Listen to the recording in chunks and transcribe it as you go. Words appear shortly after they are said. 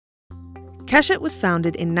Keshet was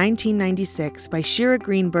founded in 1996 by Shira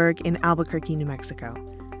Greenberg in Albuquerque, New Mexico.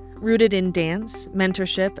 Rooted in dance,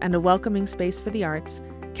 mentorship, and a welcoming space for the arts,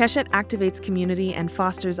 Keshet activates community and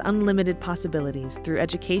fosters unlimited possibilities through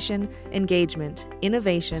education, engagement,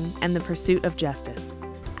 innovation, and the pursuit of justice.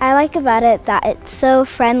 I like about it that it's so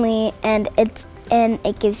friendly and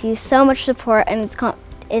it gives you so much support, and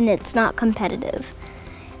it's not competitive.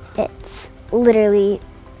 It's literally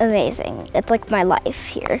amazing. It's like my life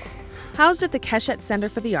here. Housed at the Keshet Center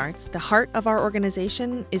for the Arts, the heart of our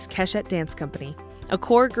organization is Keshet Dance Company, a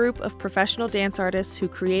core group of professional dance artists who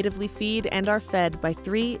creatively feed and are fed by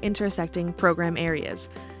three intersecting program areas: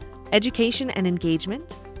 education and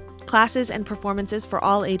engagement, classes and performances for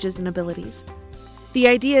all ages and abilities, the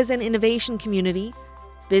Ideas and Innovation Community,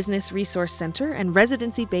 Business Resource Center and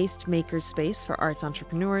residency-based makers space for arts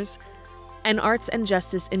entrepreneurs, and Arts and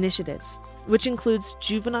Justice Initiatives, which includes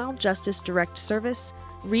juvenile justice direct service,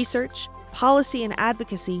 research, policy and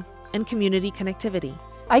advocacy, and community connectivity.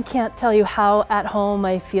 I can't tell you how at home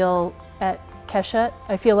I feel at Keshet.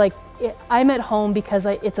 I feel like I'm at home because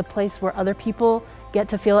it's a place where other people get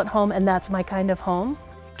to feel at home, and that's my kind of home.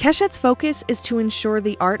 Keshet's focus is to ensure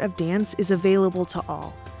the art of dance is available to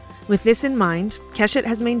all. With this in mind, Keshet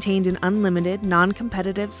has maintained an unlimited,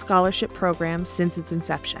 non-competitive scholarship program since its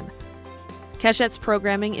inception. Keshet's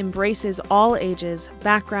programming embraces all ages,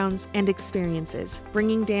 backgrounds, and experiences,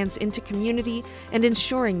 bringing dance into community and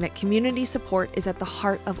ensuring that community support is at the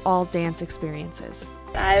heart of all dance experiences.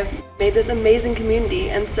 I've made this amazing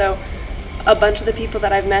community, and so a bunch of the people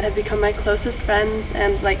that I've met have become my closest friends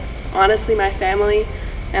and, honestly, my family,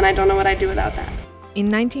 and I don't know what I'd do without that.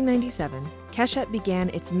 In 1997, Keshet began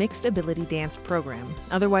its Mixed Ability Dance program,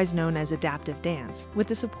 otherwise known as Adaptive Dance, with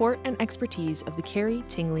the support and expertise of the Carrie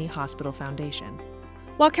Tingley Hospital Foundation.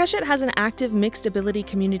 While Keshet has an active Mixed Ability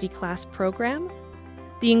Community Class program,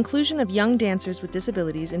 the inclusion of young dancers with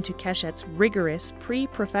disabilities into Keshet's rigorous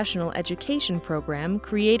pre-professional education program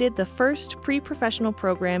created the first pre-professional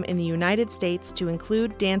program in the United States to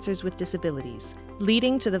include dancers with disabilities,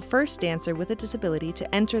 leading to the first dancer with a disability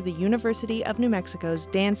to enter the University of New Mexico's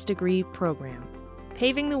dance degree program,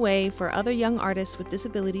 paving the way for other young artists with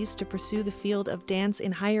disabilities to pursue the field of dance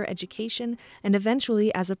in higher education and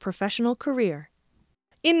eventually as a professional career.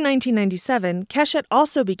 In 1997, Keshet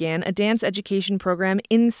also began a dance education program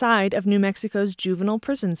inside of New Mexico's juvenile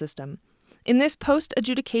prison system. In this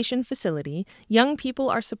post-adjudication facility, young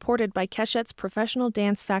people are supported by Keshet's professional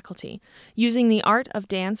dance faculty, using the art of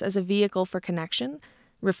dance as a vehicle for connection,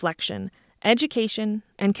 reflection, education,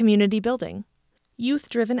 and community building.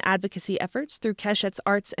 Youth-driven advocacy efforts through Keshet's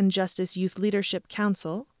Arts and Justice Youth Leadership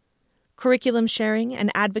Council, curriculum sharing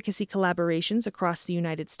and advocacy collaborations across the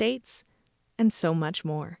United States, and so much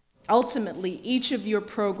more. Ultimately, each of your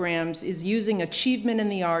programs is using achievement in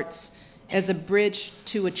the arts as a bridge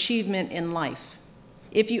to achievement in life.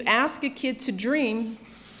 If you ask a kid to dream,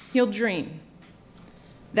 he'll dream.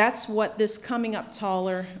 That's what this Coming Up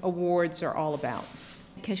Taller Awards are all about.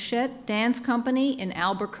 Keshet Dance Company in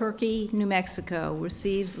Albuquerque, New Mexico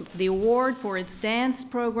receives the award for its dance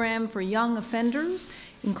program for young offenders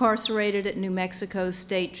incarcerated at New Mexico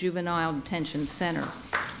State Juvenile Detention Center.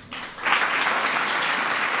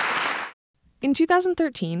 In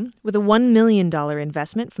 2013, with a $1 million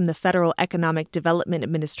investment from the Federal Economic Development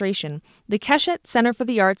Administration, the Keshet Center for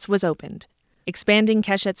the Arts was opened, expanding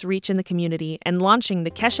Keshet's reach in the community and launching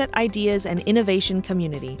the Keshet Ideas and Innovation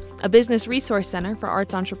Community, a business resource center for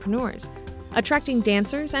arts entrepreneurs, attracting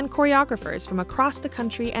dancers and choreographers from across the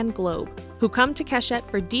country and globe who come to Keshet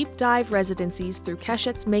for deep dive residencies through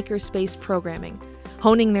Keshet's Makerspace programming,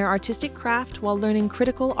 honing their artistic craft while learning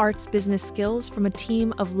critical arts business skills from a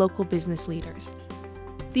team of local business leaders.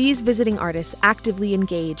 These visiting artists actively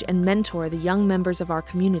engage and mentor the young members of our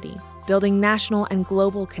community, building national and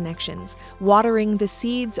global connections, watering the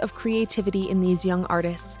seeds of creativity in these young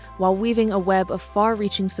artists while weaving a web of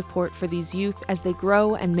far-reaching support for these youth as they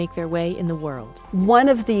grow and make their way in the world. One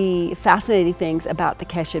of the fascinating things about the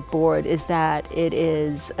Keshet board is that it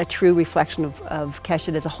is a true reflection of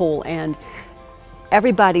Keshet as a whole, and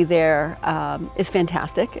everybody there is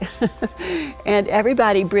fantastic, and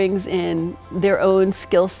everybody brings in their own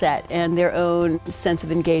skill set and their own sense of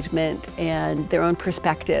engagement and their own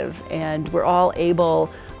perspective, and we're all able,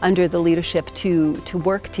 under the leadership, to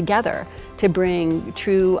work together to bring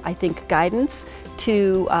true, I think, guidance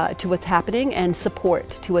to what's happening and support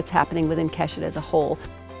to what's happening within Keshet as a whole.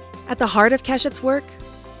 At the heart of Keshet's work,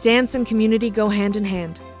 dance and community go hand in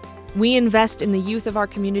hand. We invest in the youth of our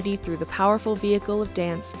community through the powerful vehicle of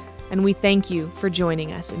dance, and we thank you for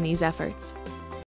joining us in these efforts.